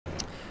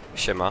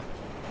Siema.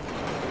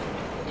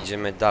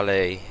 Idziemy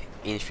dalej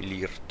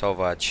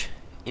infiltrować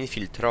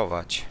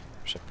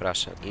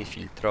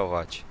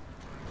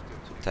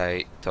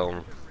tutaj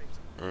tą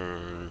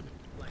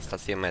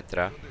stację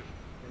metra.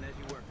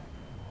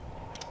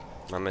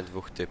 Mamy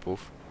dwóch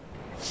typów.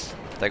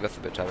 Tego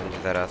sobie trzeba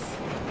będzie zaraz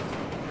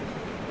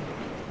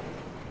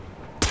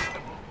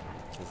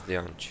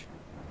zdjąć.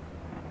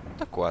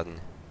 Tak ładnie.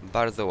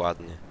 Bardzo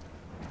ładnie.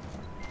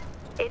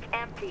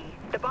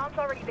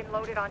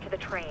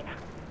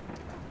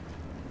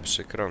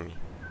 Przykro mi.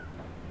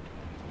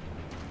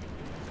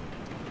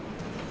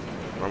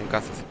 Mam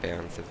gaz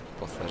sypiający w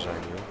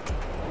wyposażeniu.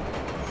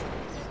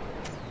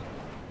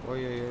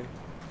 Ojej.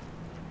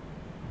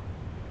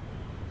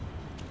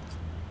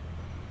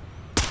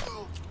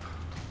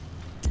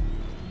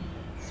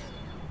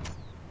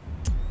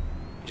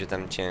 Idzie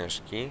tam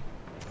ciężki?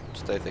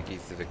 Czy to jest jakiś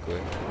zwykły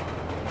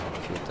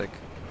fiutek?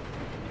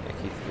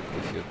 Jakiś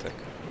zwykły fiutek.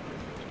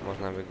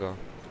 Można by go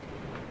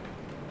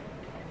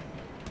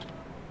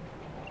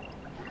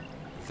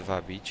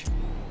zwabić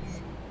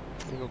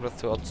i po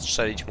prostu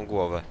odstrzelić mu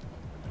głowę.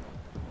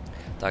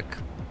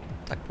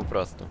 Tak po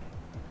prostu.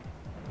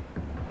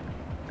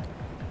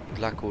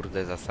 Dla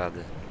kurde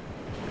zasady.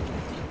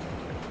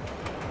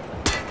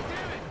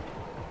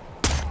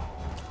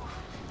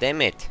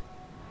 Damn it!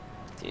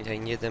 Ty tutaj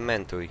nie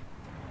dementuj.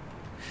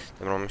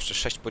 Dobra, mam jeszcze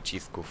 6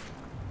 pocisków.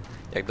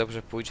 Jak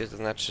dobrze pójdzie, to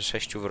znaczy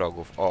 6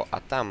 wrogów. O, a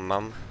tam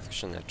mam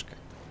skrzyneczkę,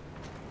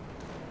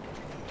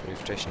 której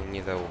wcześniej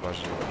nie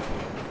zauważyłem.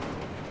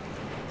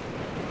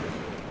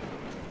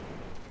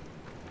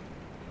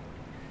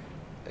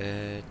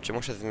 Czy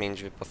muszę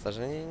zmienić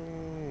wyposażenie?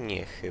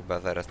 Nie, chyba.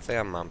 Zaraz, co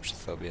ja mam przy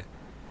sobie?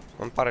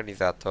 Mam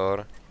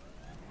paralizator.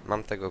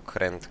 Mam tego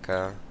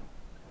krętka.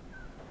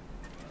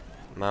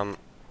 Mam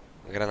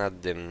granat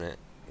dymny.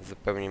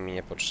 Zupełnie mi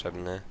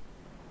niepotrzebny.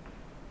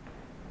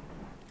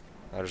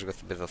 Ale już go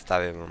sobie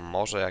zostawię, bo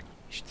może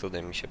jakimś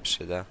cudem mi się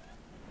przyda.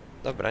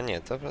 Dobra,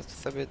 nie, to po prostu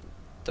sobie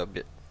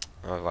dobie...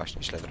 O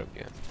właśnie, źle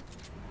zrobiłem.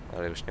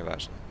 Ale już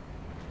nieważne.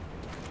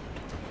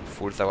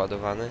 Full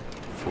załadowany?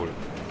 Full.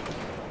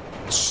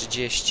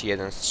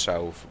 31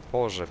 strzałów.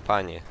 Boże,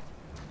 panie.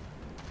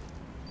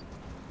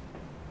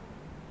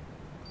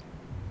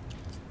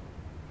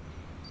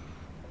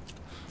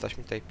 Coś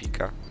mi tutaj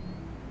pika.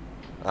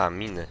 A,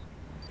 miny.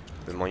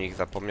 Bym o nich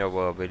zapomniał,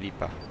 byłoby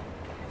lipa.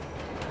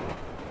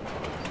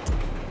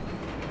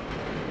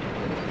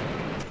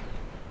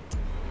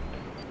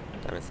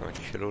 Tam są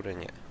jakieś rury?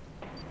 Nie.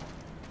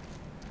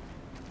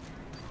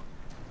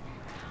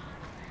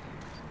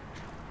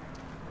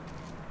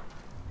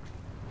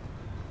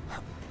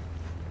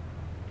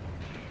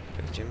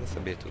 Wejdziemy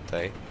sobie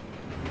tutaj.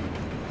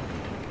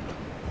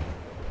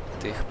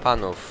 Tych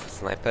panów,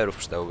 snajperów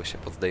przydałoby się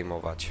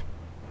pozdejmować.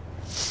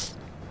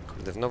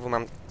 Kurde, znowu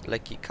mam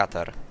lekki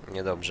katar.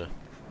 Niedobrze.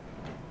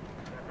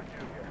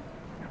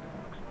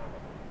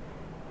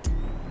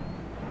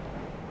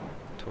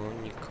 Tu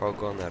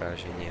nikogo na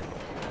razie nie ma.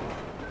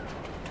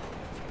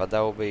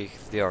 Wpadałoby ich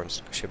zdjąć,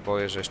 tylko się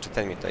boję, że jeszcze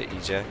ten mi tutaj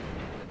idzie.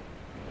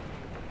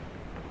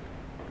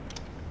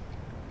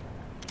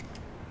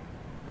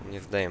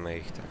 Nie zdejmę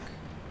ich tak.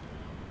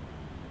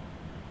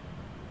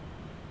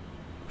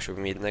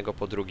 Musiałbym jednego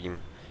po drugim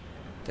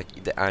tak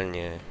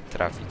idealnie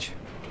trafić.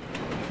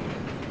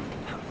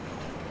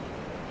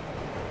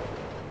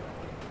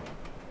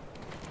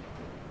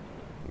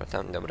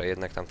 Dobra,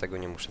 jednak tamtego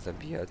nie muszę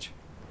zabijać.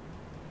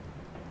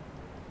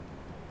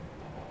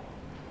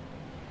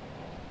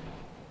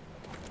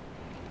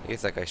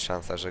 Jest jakaś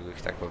szansa, że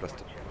ich tak po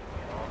prostu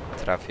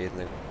trafię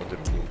jednego po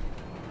drugim.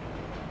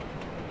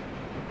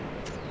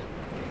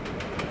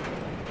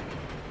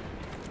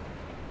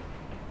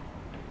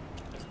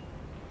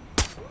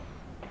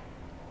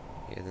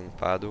 Jeden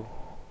padł.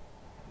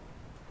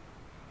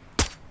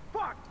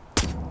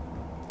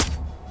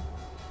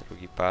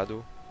 Drugi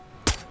padł.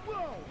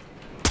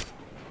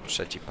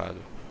 Trzeci padł.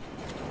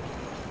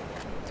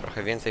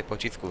 Trochę więcej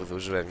pocisków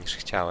zużyłem niż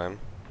chciałem,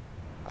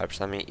 ale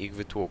przynajmniej ich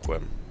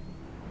wytłukłem.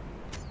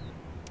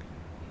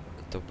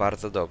 To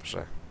bardzo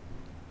dobrze.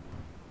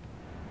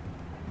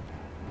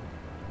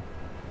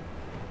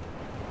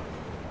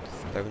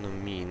 Z pełno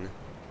min.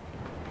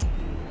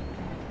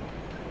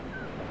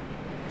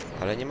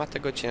 Ale nie ma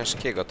tego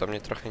ciężkiego, to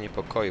mnie trochę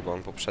niepokoi, bo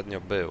on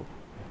poprzednio był.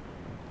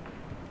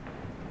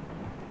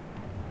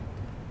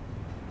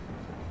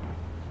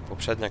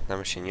 Poprzednio jak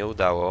nam się nie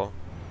udało,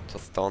 to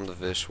stąd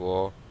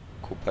wyszło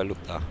kupę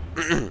luda.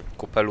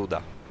 Kupę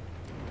luda.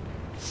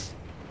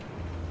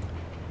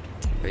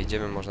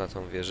 Wejdziemy może na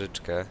tą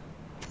wieżyczkę.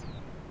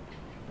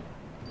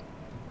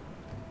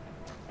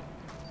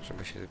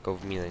 Żeby się tylko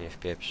w minę nie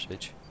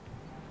wpieprzyć.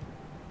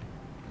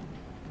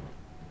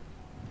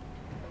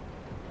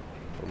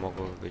 Bo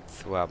mogłoby być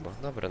słabo.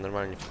 Dobra,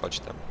 normalnie wchodź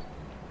tam.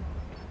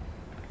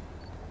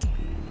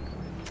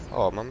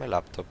 O, mamy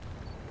laptop.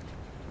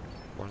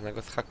 Można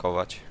go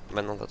zhakować.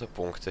 Będą za to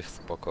punkty,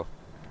 spoko.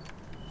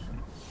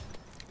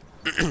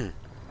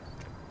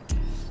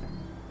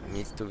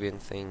 Nic tu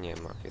więcej nie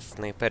ma. Jest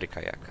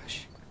snajperka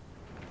jakaś.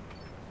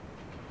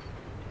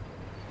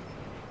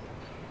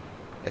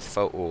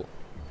 SVU.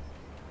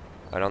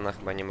 Ale ona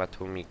chyba nie ma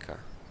tłumika.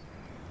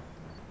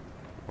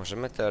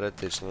 Możemy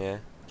teoretycznie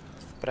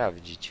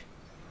sprawdzić.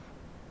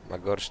 Ma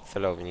gorszy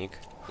celownik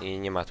i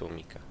nie ma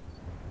tłumika.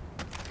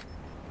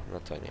 No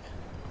to nie.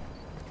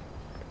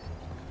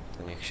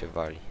 To niech się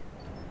wali.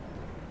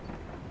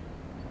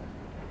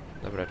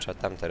 Dobra,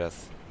 trzeba tam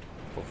teraz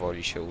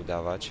powoli się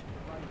udawać.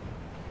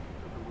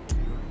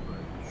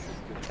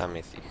 Tam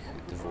jest ich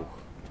dwóch.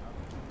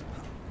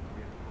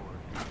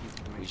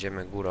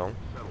 Pójdziemy górą.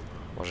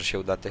 Może się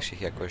uda też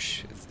ich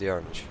jakoś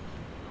zdjąć.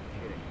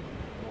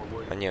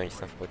 A nie, oni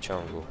są w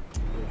pociągu.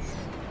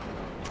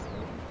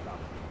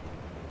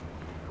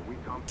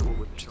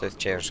 Czy to jest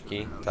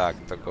ciężki? Tak,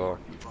 to go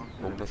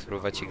mógłbym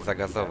spróbować ich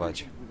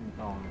zagazować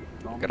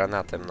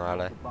granatem, no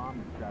ale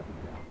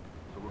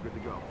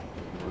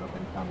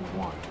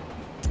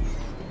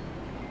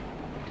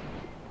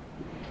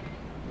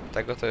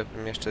tego to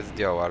bym jeszcze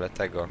zdjął, ale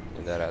tego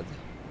nie da rady.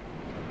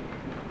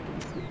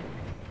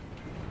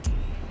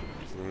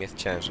 Z nim jest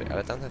ciężej,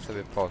 ale tamten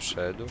sobie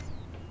poszedł.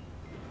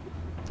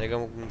 Tego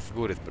mógłbym z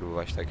góry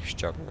spróbować tak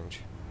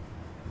ściągnąć.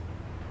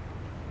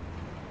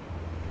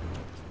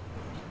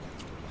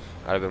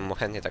 Ale bym mu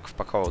chętnie tak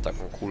wpakował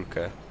taką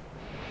kulkę.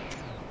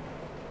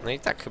 No i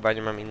tak chyba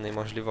nie mam innej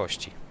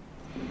możliwości.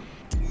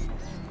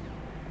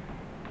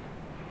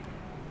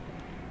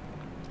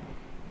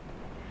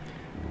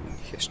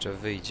 Niech jeszcze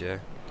wyjdzie.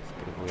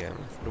 Spróbujemy.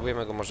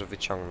 Spróbujemy go może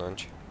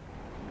wyciągnąć.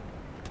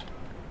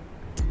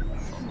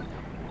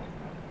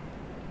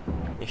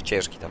 Niech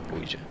ciężki tam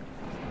pójdzie.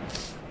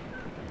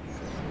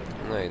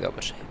 No i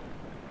dobrze.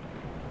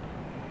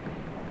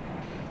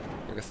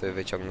 Go sobie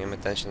wyciągniemy.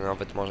 Ten się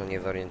nawet może nie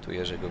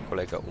zorientuje, że jego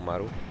kolega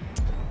umarł.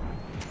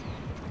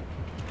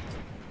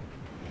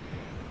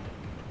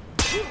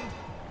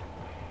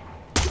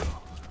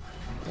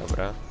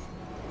 Dobra.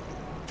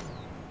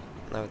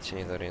 Nawet się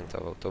nie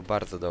zorientował. To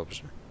bardzo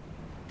dobrze.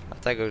 A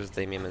tego już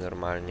zdejmiemy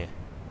normalnie.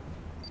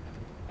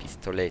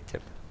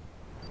 Pistoletem.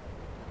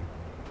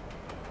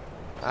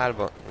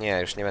 Albo...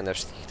 Nie, już nie będę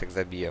wszystkich tak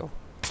zabijał.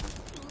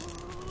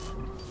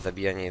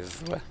 Zabijanie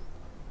jest złe.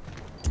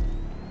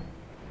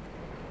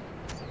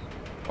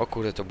 O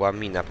kurde, to była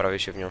mina. Prawie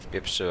się w nią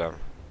wpieprzyłem.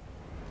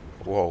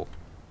 Wow.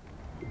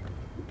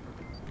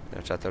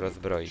 No, trzeba to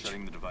rozbroić.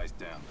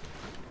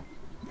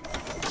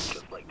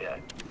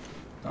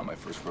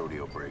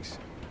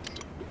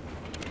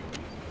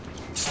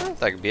 No,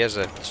 tak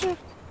bierze.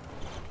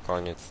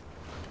 Koniec.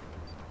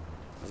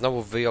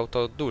 Znowu wyjął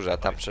to duże, a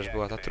ta przecież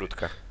była ta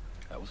trutka.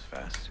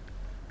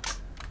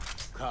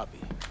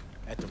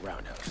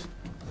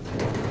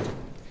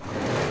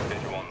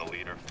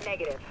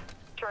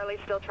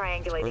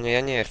 No nie,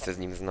 ja nie chcę z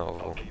nim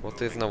znowu, bo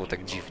to jest znowu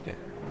tak dziwnie.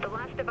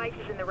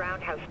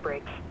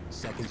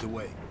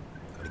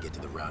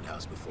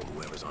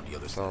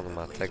 Co on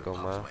ma? Tego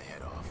ma.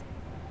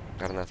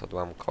 Granat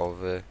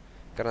odłamkowy.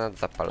 Granat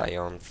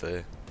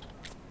zapalający.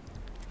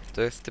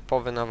 To jest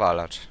typowy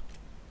nawalacz.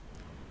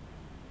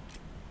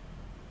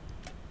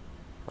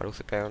 Ale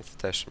usypiający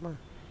też ma.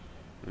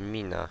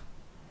 Mina.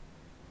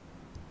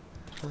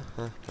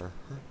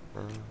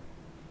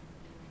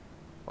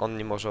 On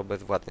nie może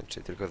obezwładniać,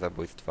 czyli tylko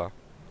zabójstwa.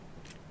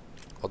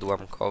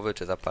 Odłamkowy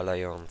czy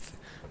zapalający?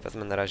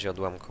 Wezmę na razie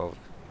odłamkowy.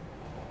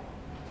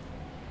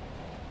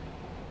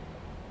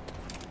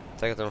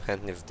 Tego to bym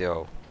chętnie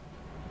zdjął.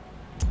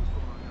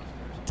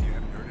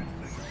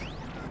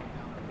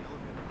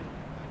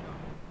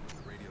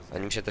 A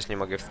nim się też nie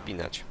mogę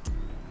wspinać.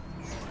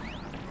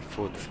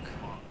 Fuck.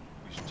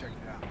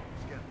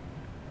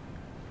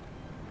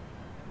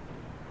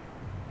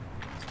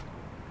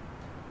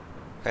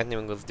 Chętnie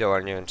bym go zdjął,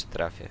 ale nie wiem, czy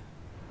trafię.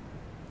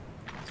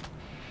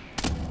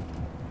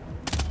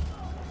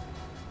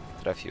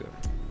 Trafiłem.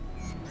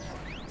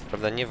 Co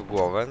prawda nie w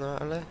głowę, no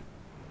ale...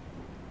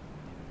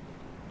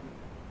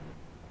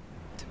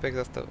 Typek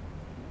został...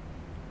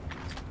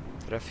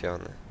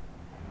 trafiony.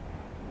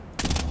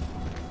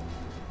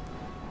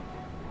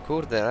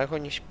 Kurde, ale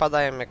oni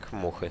padają jak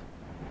muchy.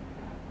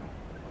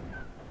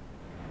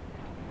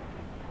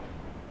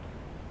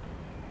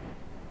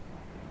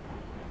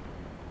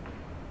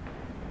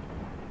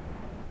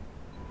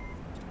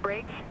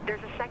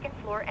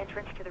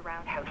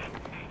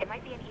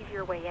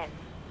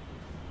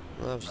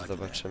 Dobrze,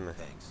 zobaczymy.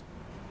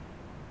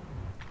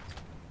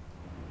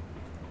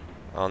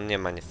 A on nie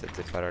ma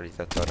niestety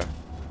paralizatora.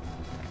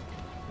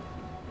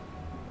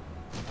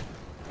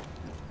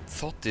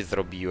 Co ty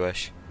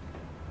zrobiłeś?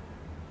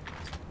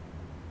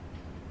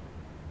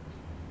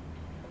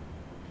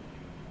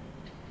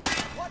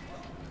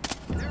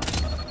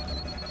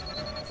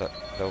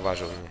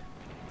 Zauważył mnie.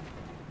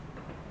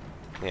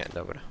 Nie,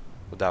 dobra.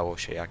 Udało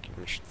się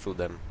jakimś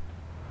cudem.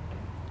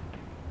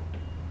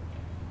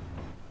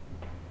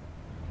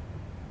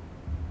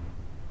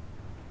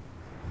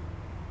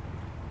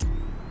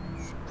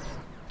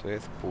 Tu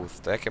jest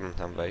pusto. Jak ja mam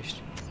tam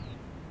wejść?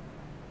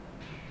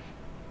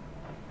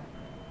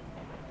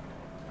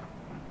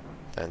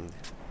 Tędy.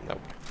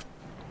 Dobra.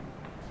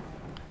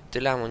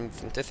 Tyle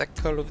amunicji. To jest jak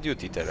Call of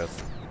Duty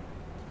teraz.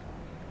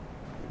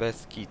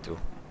 Bez kitu.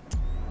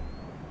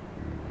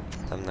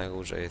 Tam na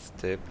górze jest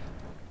typ.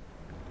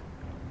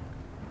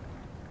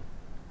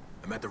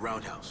 I'm at the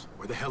roundhouse.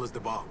 Where the hell is the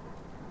bomb?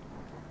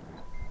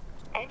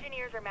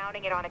 Engineers are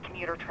mounting it on a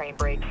commuter train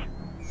bridge.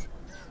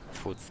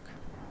 Fuck.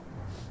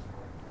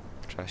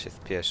 Trzeba się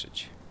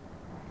spieszyć.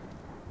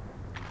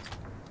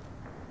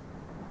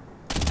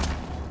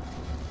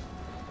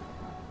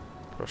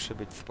 Proszę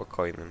być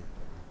spokojnym.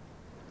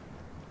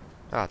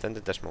 A,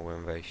 tędy też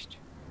mogłem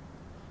wejść.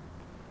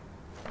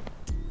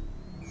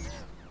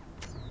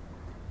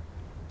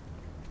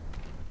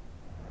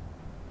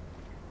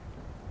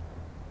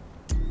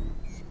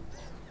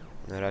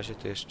 Na razie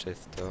tu jest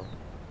czysto.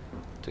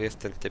 Tu jest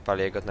ten typ,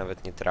 ale jego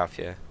nawet nie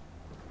trafię.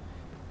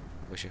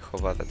 Bo się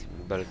chowa za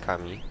tymi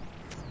belkami.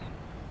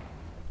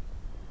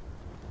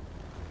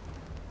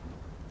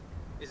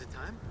 Is it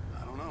time?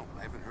 I don't know.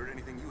 I haven't heard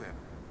anything you have.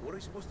 What are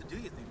we supposed to do,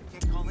 you think? We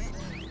can't call in.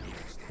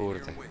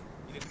 Kurde.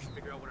 You think we should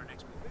figure out what our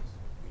next move is?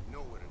 We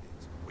know what it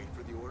is. Wait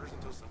for the orders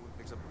until someone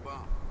picks up the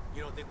bomb.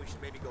 You don't think we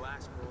should maybe go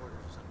ask for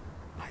orders or something?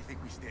 I think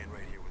we stand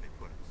right here where they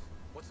put us.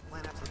 What's the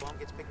plan after the bomb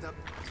gets picked up?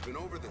 We've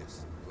been over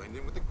this. Blend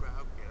in with the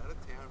crowd, get out of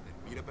town, then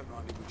meet up at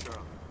Rendezvous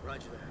Charlie.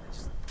 Roger that. I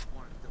just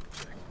wanted to double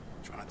check.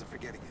 Try not to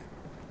forget again.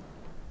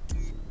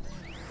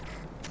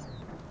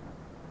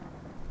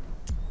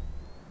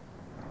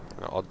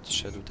 No,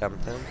 odszedł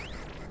tamten.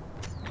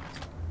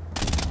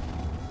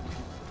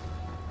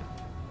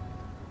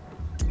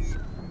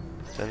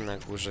 Ten na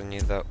górze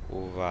nie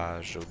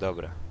zauważył.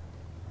 Dobra.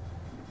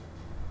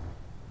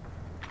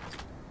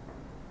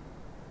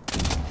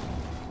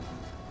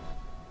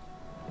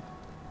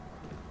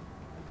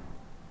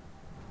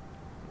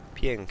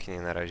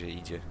 Pięknie na razie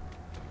idzie.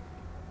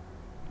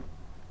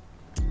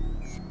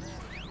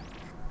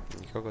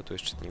 Nikogo tu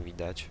jeszcze nie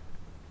widać.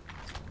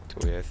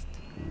 Tu jest.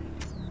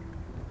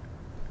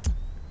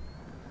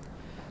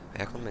 A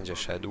jak on będzie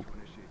szedł?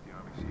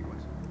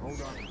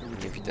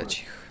 Nie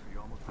widać ich.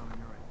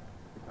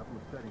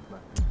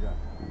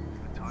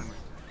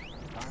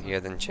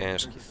 Jeden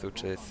ciężki,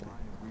 suczysy.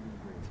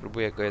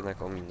 Spróbuję go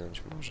jednak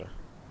ominąć może.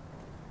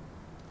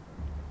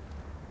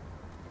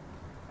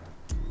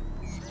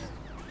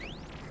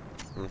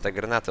 No, te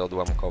granaty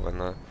odłamkowe,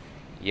 no.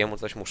 Jemu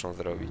coś muszą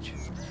zrobić.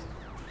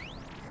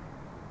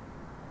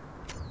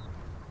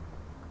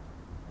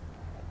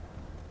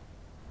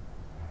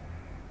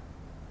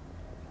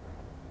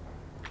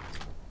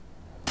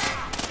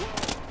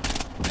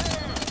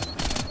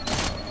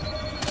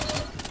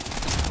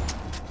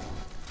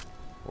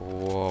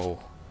 Wow.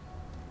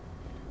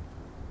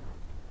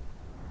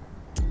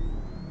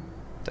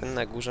 Ten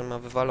na górze ma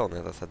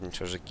wywalone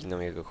zasadniczo, że giną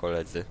jego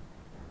koledzy.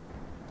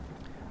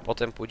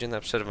 Potem pójdzie na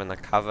przerwę na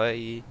kawę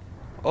i...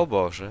 O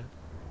Boże!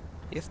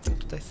 Jestem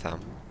tutaj sam.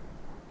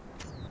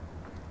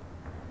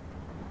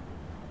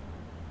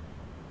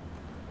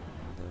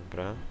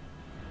 Dobra.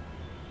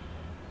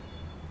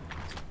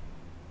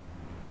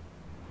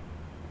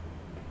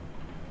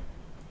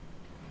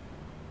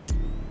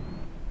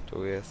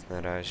 Tu jest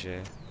na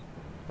razie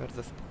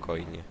bardzo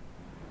spokojnie.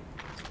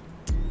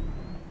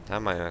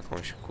 Tam mają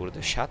jakąś,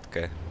 kurde,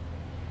 siatkę.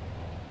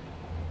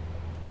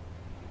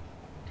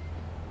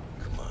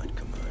 Come on,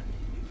 come on.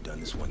 You've done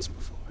this once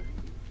before.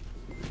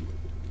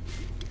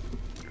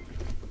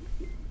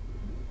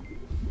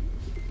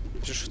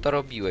 Przecież to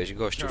robiłeś,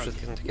 gościu,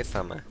 wszystkie są takie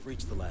same.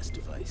 Reach the last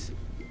device.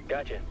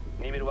 Gotcha.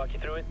 Need me to walk you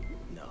through it?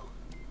 No.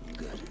 I'm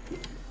good.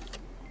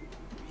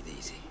 Breathe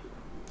easy.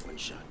 One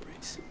shot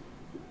breaks.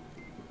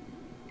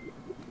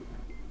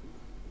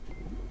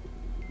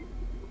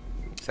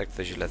 Jak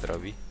coś źle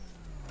zrobi.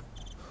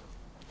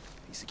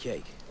 Piece of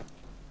cake.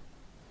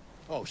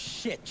 Oh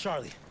shit,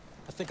 Charlie.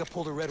 I think I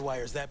pulled a red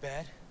wire. Is that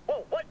bad?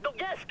 Whoa, what? No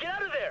gas! Get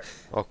out of there!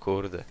 O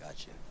kurde.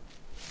 Gotcha.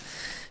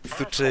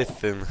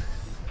 Suczysyn.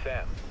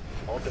 Sam,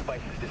 all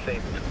devices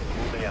disabled.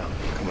 Moving out.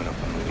 Coming up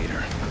on the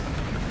leader.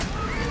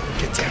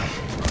 Get down.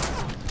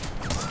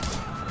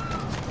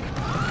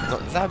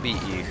 No, zabij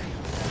ich.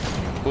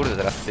 Kurde,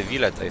 teraz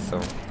cywile tutaj są.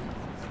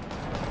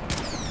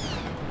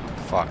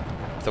 Fuck.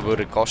 To był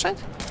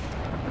rykoszet?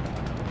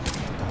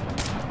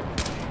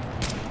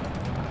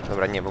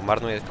 Dobra, nie, bo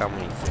marnuję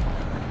amunicję.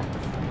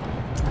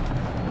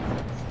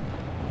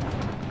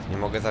 Nie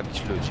mogę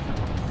zabić ludzi.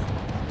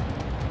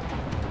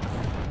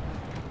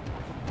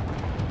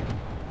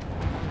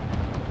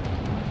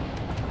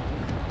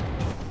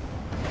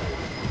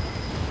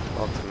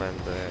 O ty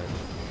będę.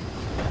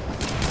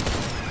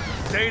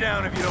 Stay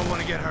down if you don't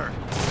want to get hurt.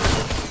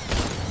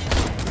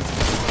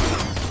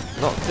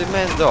 No, ty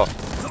mendo!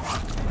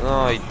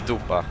 No i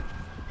dupa.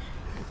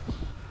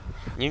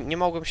 Nie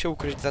mogłem się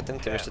ukryć za tym,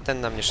 jeszcze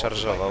ten na mnie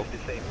szarżował.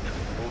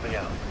 Moving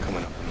out.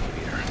 Coming up on the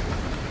leader.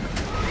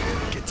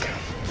 Get down.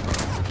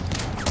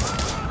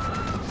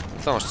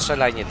 Co, on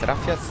strzela i nie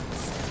trafia?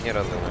 Nie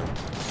rozumiem.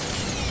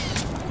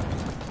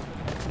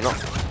 No,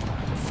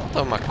 co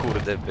to ma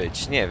kurde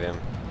być? Nie wiem.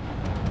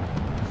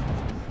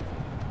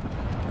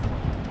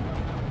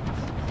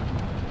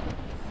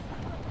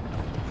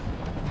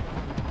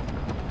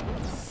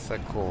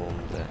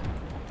 Sekundę.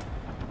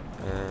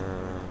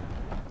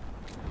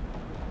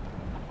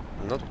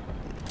 No,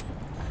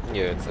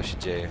 nie wiem co się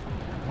dzieje.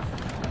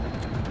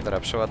 Dobra,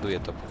 przeładuję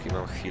to, póki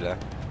mam chwilę.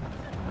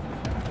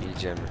 I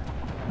idziemy.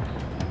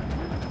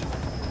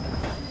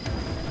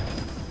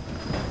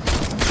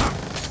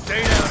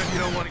 Stay down if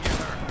you don't want to get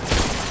hurt.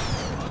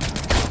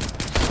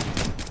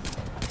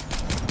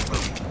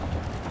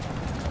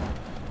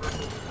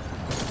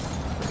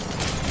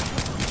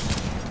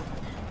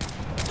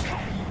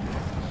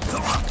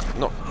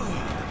 No,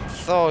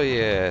 co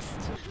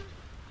jest?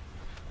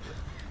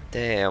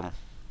 Damn.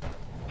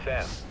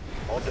 Sam,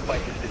 all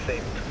devices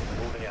disabled.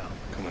 Moving out.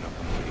 Coming up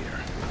on the meter.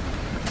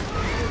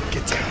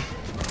 Get down.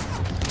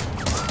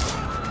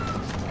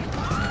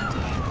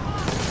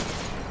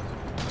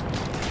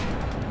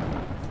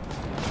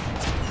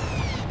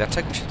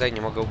 Dlaczego się tutaj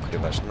nie mogę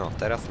ukrywać? No,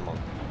 teraz mogę.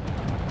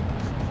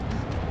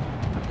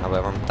 Ale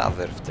ja mam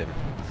taser w tym.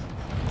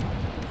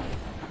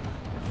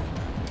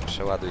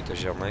 Przeładuj to,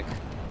 ziomek.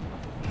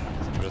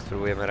 Może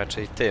spróbujemy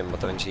raczej tym, bo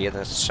to będzie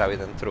jeden strzał,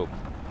 jeden trup.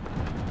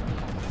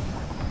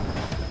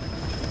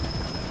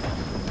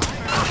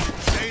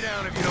 Stay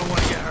down if you don't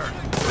want to get hurt.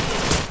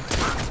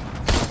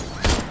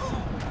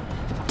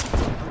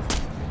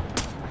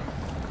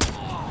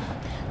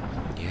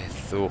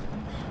 Jezu.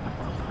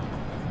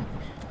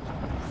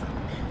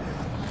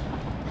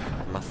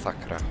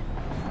 Masakra.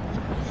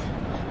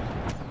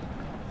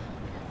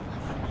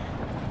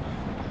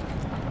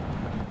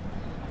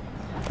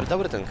 Ale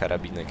dobry ten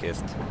karabinek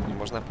jest, nie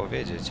można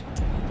powiedzieć.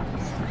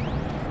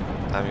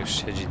 Tam już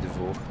siedzi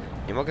dwóch.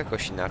 Nie mogę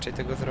jakoś inaczej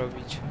tego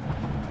zrobić?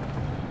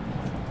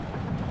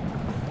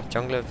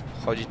 Ciągle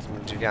wchodzi tymi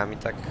drzwiami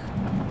tak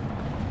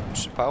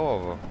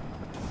przypałowo.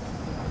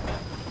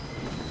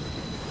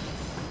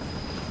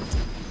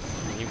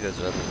 Nie widzę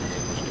żadnej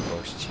innej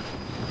możliwości.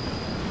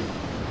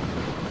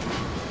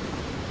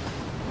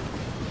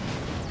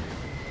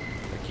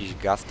 Jakiś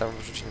gaz tam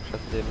wrzucił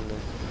przeddymny.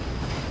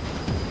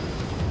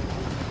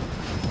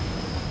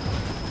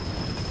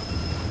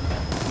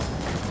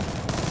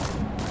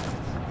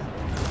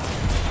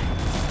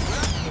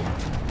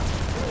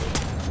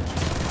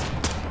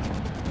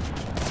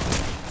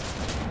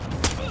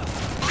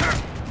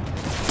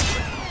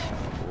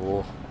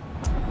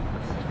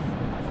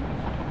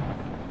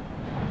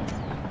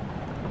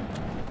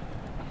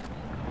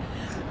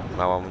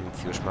 Mało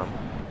amunicji już mam.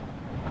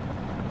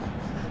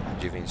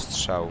 9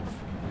 strzałów.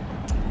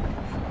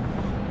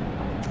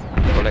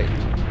 Kolejny.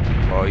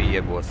 Oj,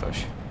 je było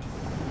coś.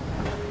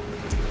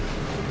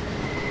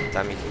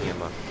 Tam ich nie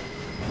ma.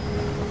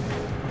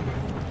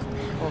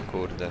 O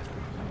kurde.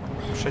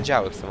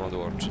 Przedziały chcę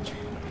odłączyć.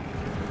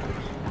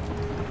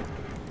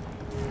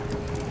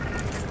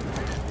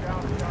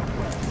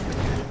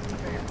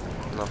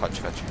 No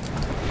chodź, chodź.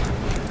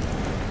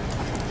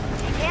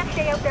 Can't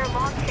stay out there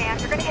long, Sam.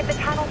 You're gonna hit the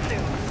tunnel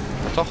soon.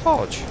 No to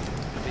chodź.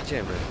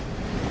 Idziemy.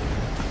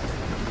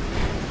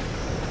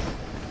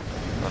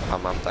 Aha,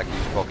 mam tak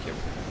iść bokiem.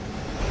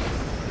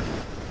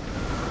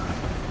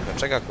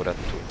 Dlaczego akurat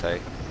tutaj?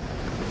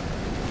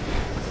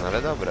 No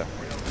ale dobra.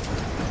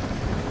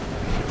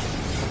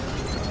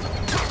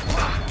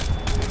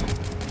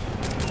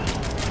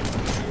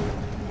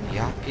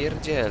 Ja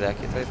pierdzielę,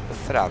 jakie to jest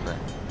posrane.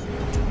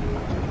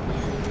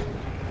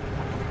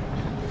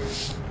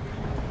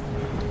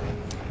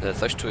 Ale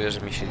coś czuję,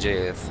 że mi się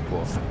dzieje z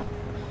głosem.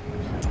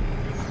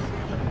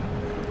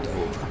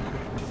 Dwóch.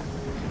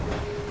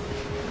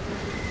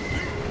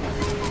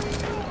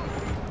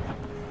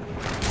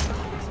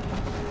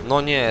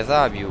 No nie,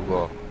 zabił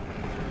go.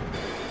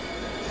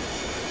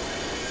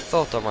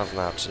 Co to ma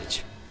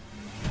znaczyć?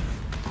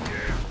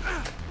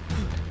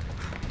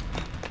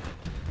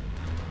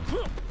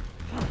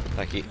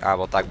 Taki, a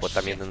bo tak, bo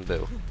tam jeden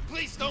był.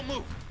 Please don't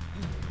move.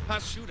 I'll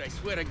shoot, I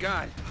swear to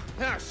God.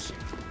 Ah, shit.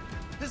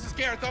 This is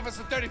Gareth,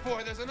 Officer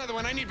 34. There's another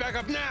one. I need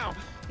backup now.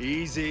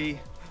 Easy.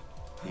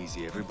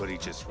 Easy, everybody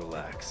just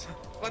relax.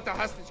 Let the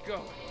hostage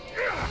go.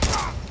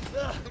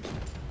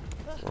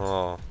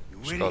 O,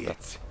 You szkoda.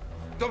 idiots.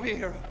 Don't be a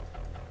hero.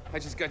 I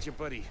just got your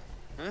buddy.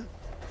 Huh?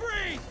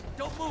 Freeze!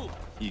 Don't move.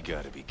 You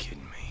gotta be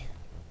kidding me.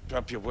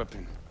 Drop your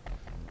weapon.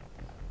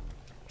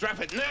 Drop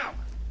it now.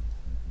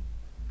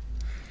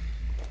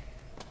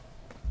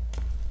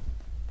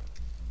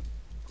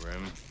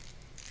 Grim,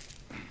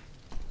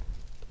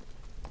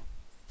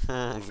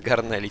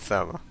 Zgarnęli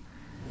sama.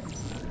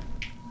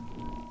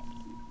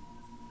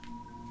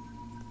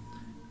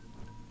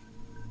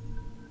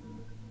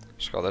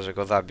 Szkoda, że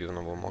go zabił,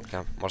 no bo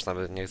można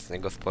by z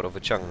niego sporo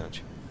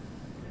wyciągnąć.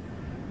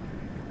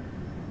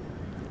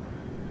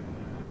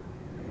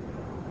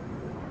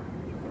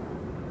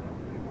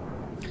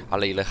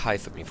 Ale ile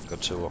hajsu mi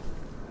wskoczyło.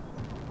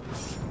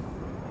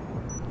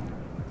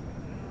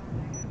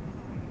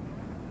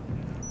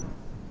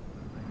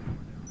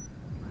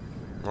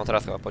 No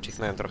teraz chyba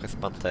pocisnąłem trochę z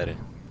pantery.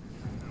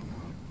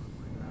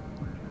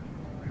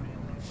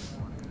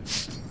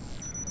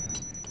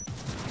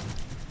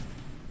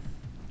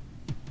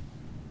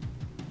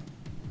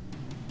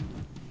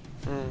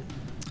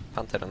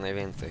 Pantera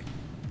najwięcej.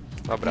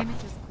 Dobra.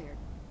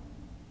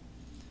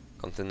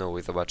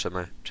 Kontynuuj,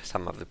 zobaczymy, czy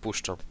sama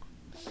wypuszczą.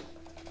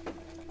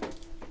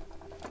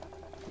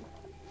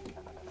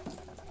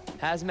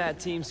 Hazmat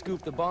team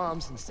scooped the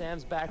bombs, and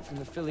Sam's back from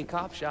the Philly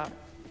cop shop.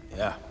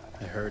 Yeah,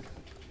 I heard.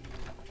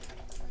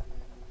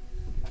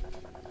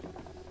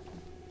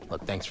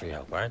 Look, thanks for your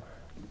help, alright?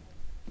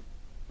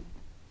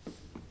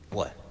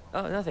 What?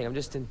 Oh, nothing. I'm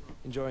just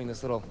enjoying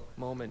this little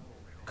moment.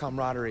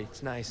 Camaraderie.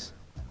 It's nice.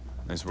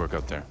 Nice work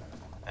out there.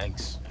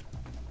 Thanks.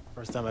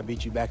 First time I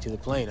beat you back to the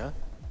plane, huh?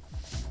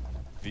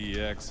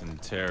 VX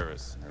and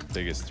terrorists. Our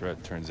biggest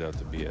threat turns out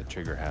to be a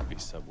trigger-happy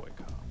subway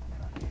cop.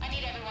 I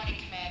need everyone in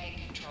command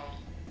in control.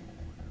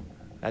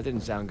 That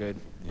didn't sound good.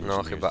 The No,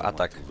 engineers chyba don't want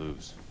atak. to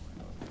lose.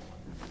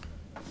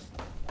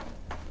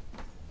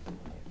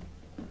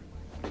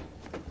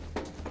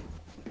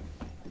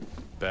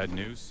 Bad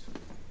news?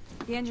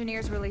 The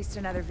engineers released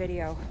another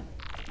video.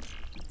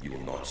 You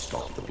will not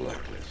stop the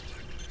Blacklist.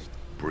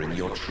 Bring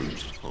your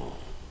troops home.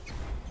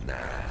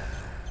 Now.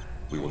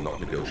 We will not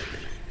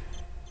negotiate.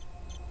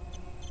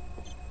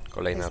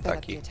 Kolejne They sped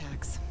up the ataki.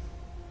 attacks.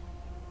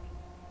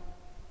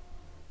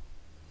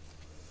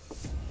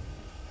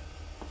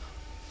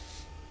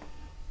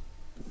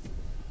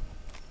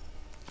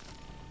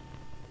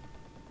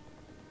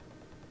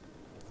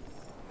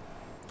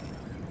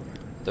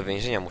 Do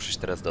więzienia muszę się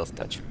teraz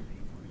dostać.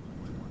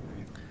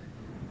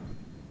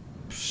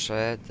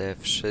 Przede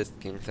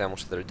wszystkim co ja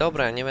muszę zrobić?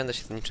 Dobra, ja nie będę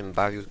się z niczym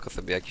bawił, tylko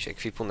sobie jakiś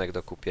ekwipunek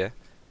dokupię.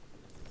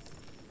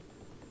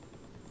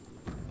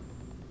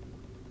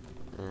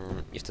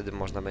 I wtedy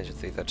można będzie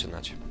coś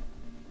zaczynać.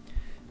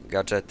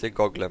 Gadżety,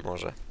 gogle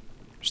może.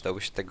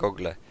 Przydałyby się te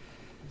gogle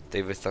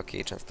tej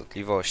wysokiej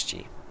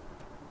częstotliwości.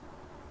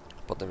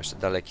 Potem jeszcze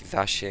daleki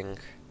zasięg.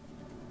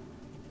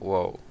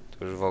 Wow,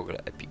 to już w ogóle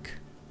epic.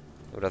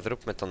 Dobra,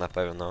 zróbmy to na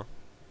pewno.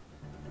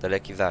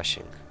 Daleki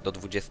zasięg, do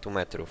 20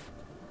 metrów.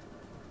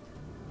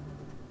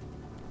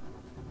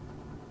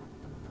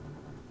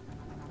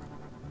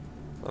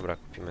 Dobra,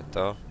 kupimy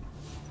to.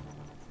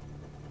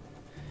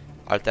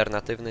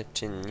 Alternatywny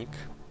czynnik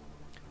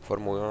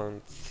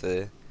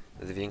formujący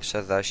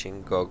zwiększa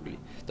zasięg gogli.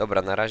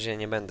 Dobra, na razie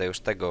nie będę już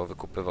tego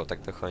wykupywał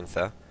tak do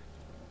końca.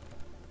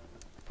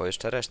 Bo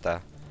jeszcze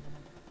reszta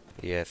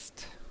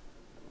jest.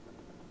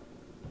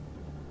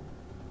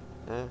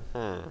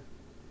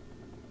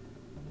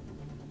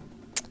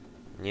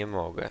 Nie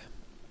mogę.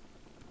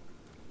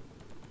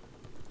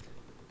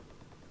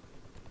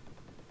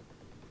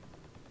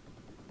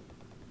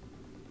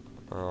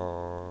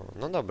 O,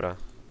 no dobra.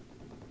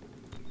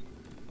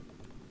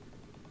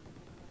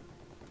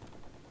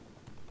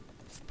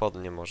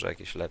 Spodnie może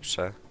jakieś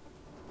lepsze.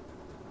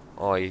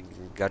 Oj,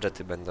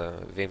 gadżety będą.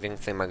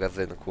 Więcej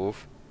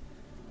magazynków.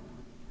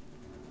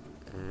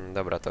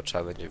 Dobra, to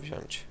trzeba będzie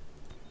wziąć.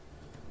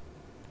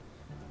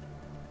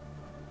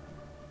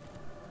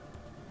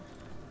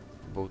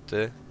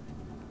 Buty.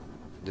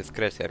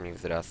 Dyskrecja mi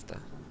wzrasta.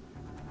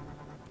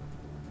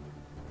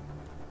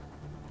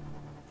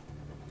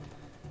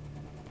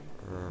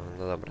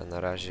 No dobra, na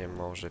razie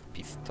może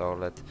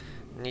pistolet.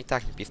 No i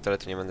tak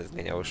pistoletu nie będę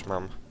zmieniał, już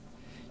mam,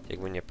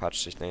 jakby nie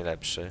patrzeć,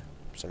 najlepszy.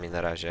 Przynajmniej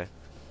na razie.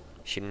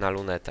 Silna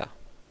luneta.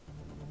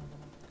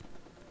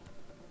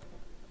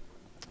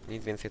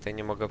 Nic więcej tutaj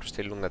nie mogę oprócz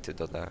tej lunety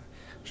dodać,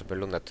 żeby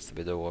lunetę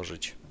sobie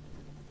dołożyć.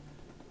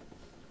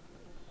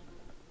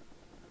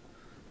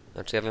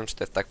 Znaczy ja wiem, czy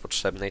to jest tak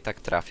potrzebne i tak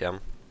trafiam.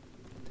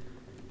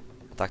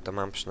 A tak to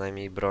mam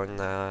przynajmniej broń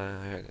na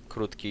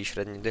krótki i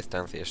średni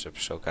dystans jeszcze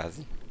przy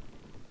okazji.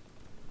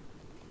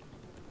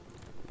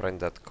 Broń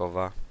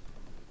dodatkowa.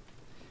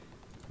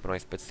 Broń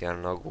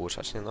specjalna,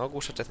 ogłuszacz. Nie no,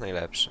 ogłuszacz jest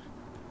najlepszy.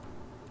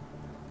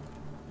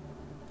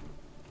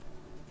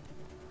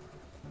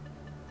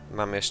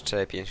 Mam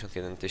jeszcze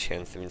 51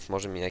 000, więc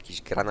może mi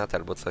jakiś granat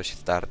albo coś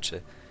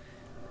starczy.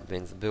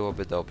 Więc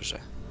byłoby dobrze.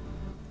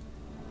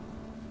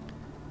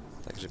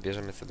 Także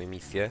bierzemy sobie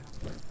misję.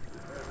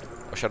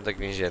 Ośrodek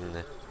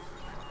więzienny.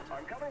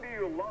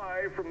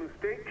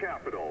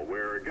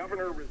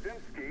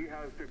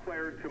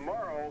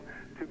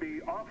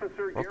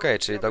 Okej,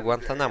 czyli do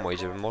Guantanamo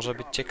idziemy. Może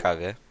być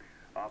ciekawie.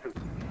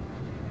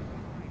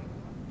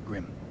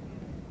 Grim.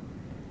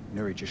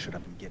 Nuri just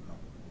showed up in Gitmo.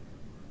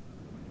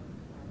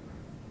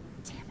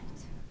 Damn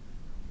it.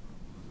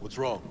 What's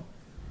wrong?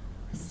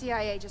 The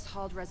CIA just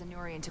hauled Reza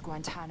Nouri into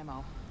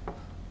Guantanamo.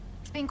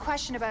 He's being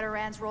questioned about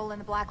Iran's role in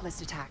the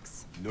Blacklist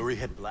attacks. Nuri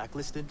had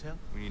Blacklist intel?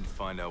 We need to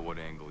find out what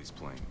angle he's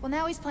playing. Well,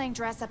 now he's playing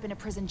dress up in a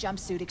prison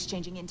jumpsuit,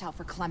 exchanging intel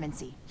for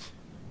Clemency.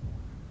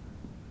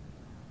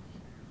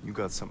 You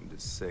got something to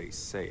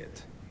say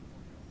it.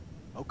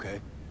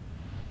 Okay.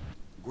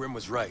 Grim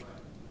was right.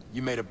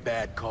 You made a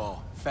bad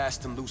call.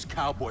 Fast and loose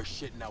cowboy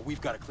shit, now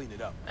we've got to clean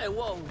it up. Hey,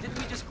 whoa, didn't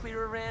we just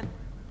clear Iran?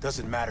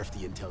 Doesn't matter if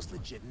the intel's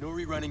legit.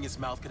 Nuri running his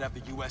mouth could have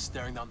the US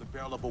staring down the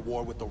barrel of a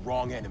war with the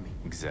wrong enemy.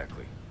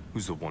 Exactly.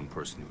 Who's the one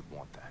person who would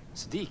want that?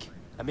 Sadiq.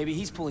 Maybe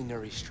he's pulling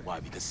Nuri's string. Why,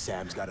 because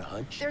Sam's got a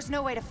hunch? There's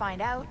no way to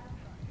find out.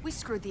 We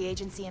screwed the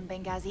agency in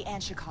Benghazi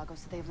and Chicago,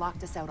 so they've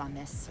locked us out on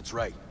this. That's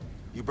right.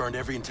 You burned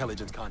every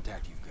intelligence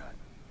contact you've got.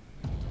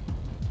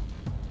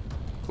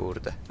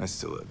 Kurde. I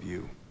still have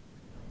you.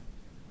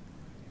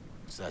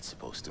 What's that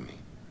supposed to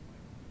mean?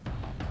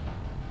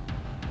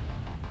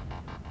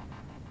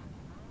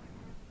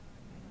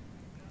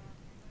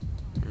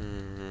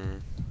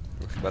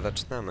 chyba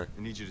zaczynamy.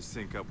 I need you to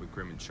sync up with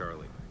Grim and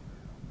Charlie.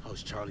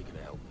 How's Charlie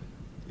gonna help?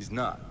 He's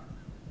not.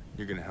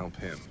 You're gonna help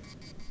him.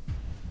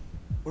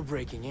 We're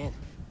breaking in.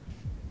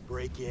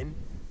 Break in?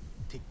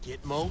 To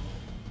Gitmo?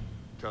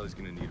 Charlie's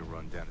gonna need to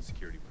run down a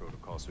security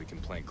protocol so he can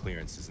plant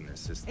clearances in their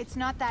system. It's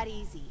not that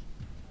easy.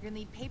 You're gonna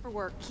need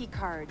paperwork, key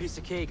cards. Piece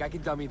of cake, I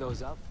could dummy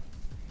those up.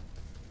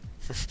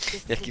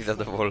 Jaki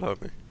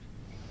zadowolony.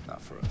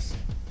 Not for us.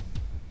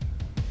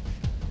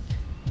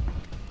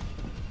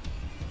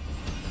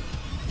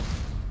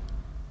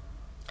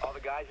 All the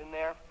guys in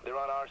there, they're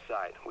on our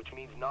side, which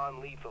means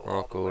non-lethal O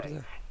all the way.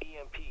 kurde.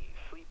 EMP,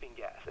 sleeping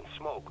gas, and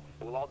smoke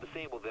will all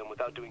disable them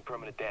without doing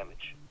permanent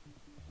damage.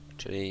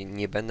 Czyli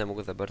nie będę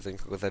mógł za bardzo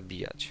nikogo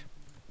zabijać.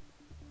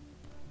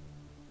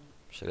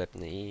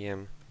 Przylepny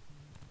IM.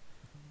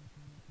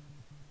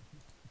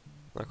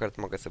 No akurat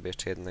mogę sobie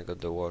jeszcze jednego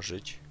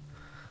dołożyć.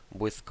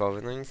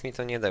 Błyskowy, no nic mi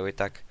to nie dało i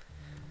tak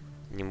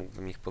nie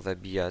mógłbym ich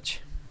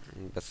pozabijać.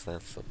 Bez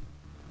sensu.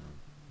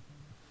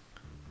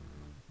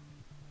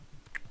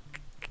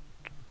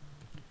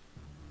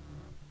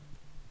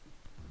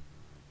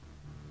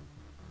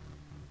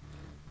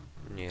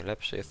 Nie,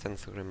 lepszy jest ten,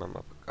 który mam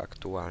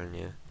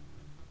aktualnie.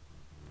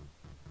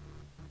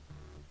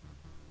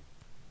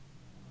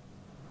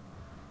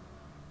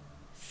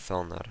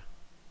 Sonar.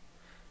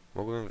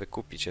 Mógłbym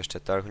wykupić jeszcze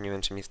to, ale nie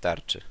wiem, czy mi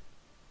starczy.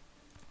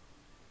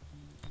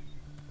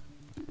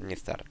 Nie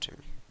starczy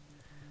mi.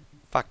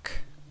 Fuck.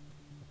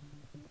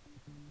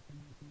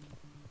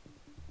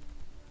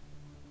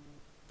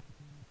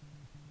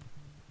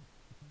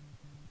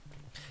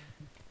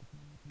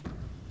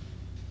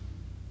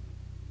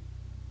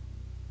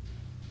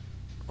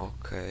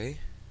 Okej.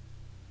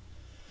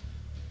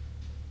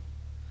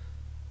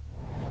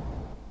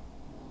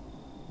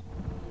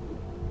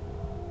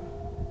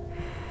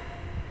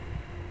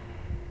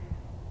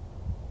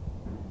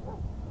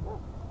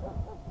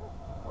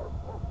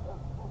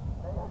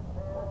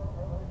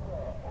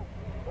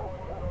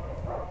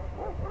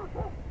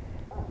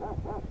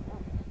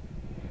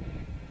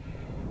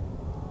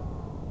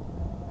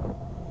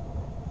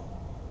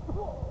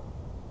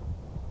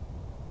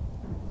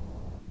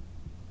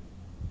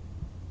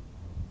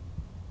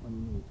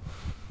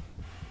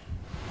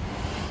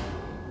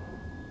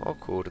 O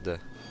kurde.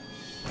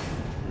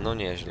 No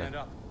nieźle.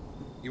 Stand up.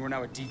 You are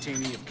now a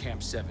detainee of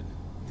Camp 7,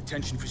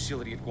 detention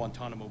facility at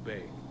Guantanamo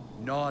Bay.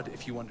 Nod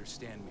if you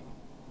understand me.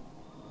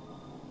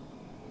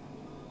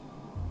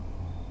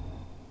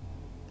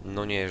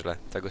 No nieźle.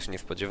 Tego się nie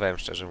spodziewałem,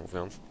 szczerze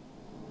mówiąc.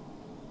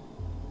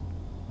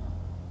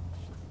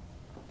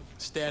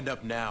 Stand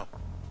up now.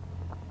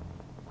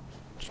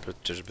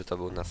 Czyżby to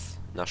był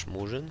nasz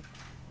murzyn?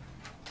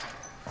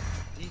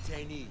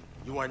 Detainee,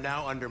 you are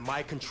now under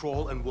my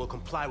control and will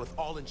comply with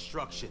all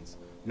instructions.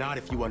 Not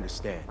if you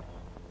understand.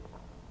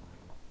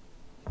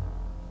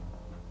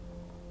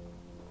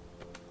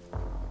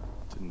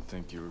 Didn't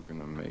think you were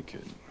gonna make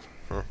it.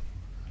 Huh.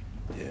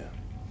 Yeah.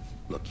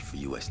 Lucky for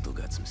you, I still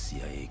got some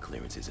CIA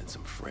clearances and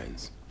some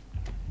friends.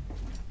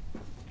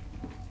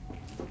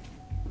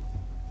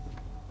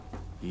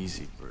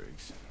 Easy,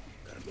 Briggs.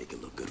 Gotta make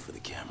it look good for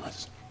the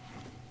cameras.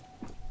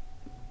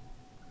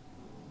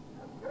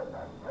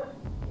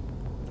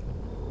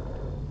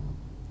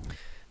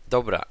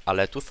 Dobra,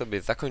 ale tu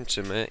sobie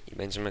zakończymy i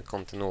będziemy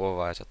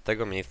kontynuować od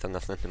tego miejsca w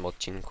następnym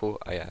odcinku,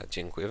 a ja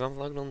dziękuję wam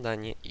za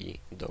oglądanie i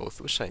do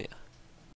usłyszenia.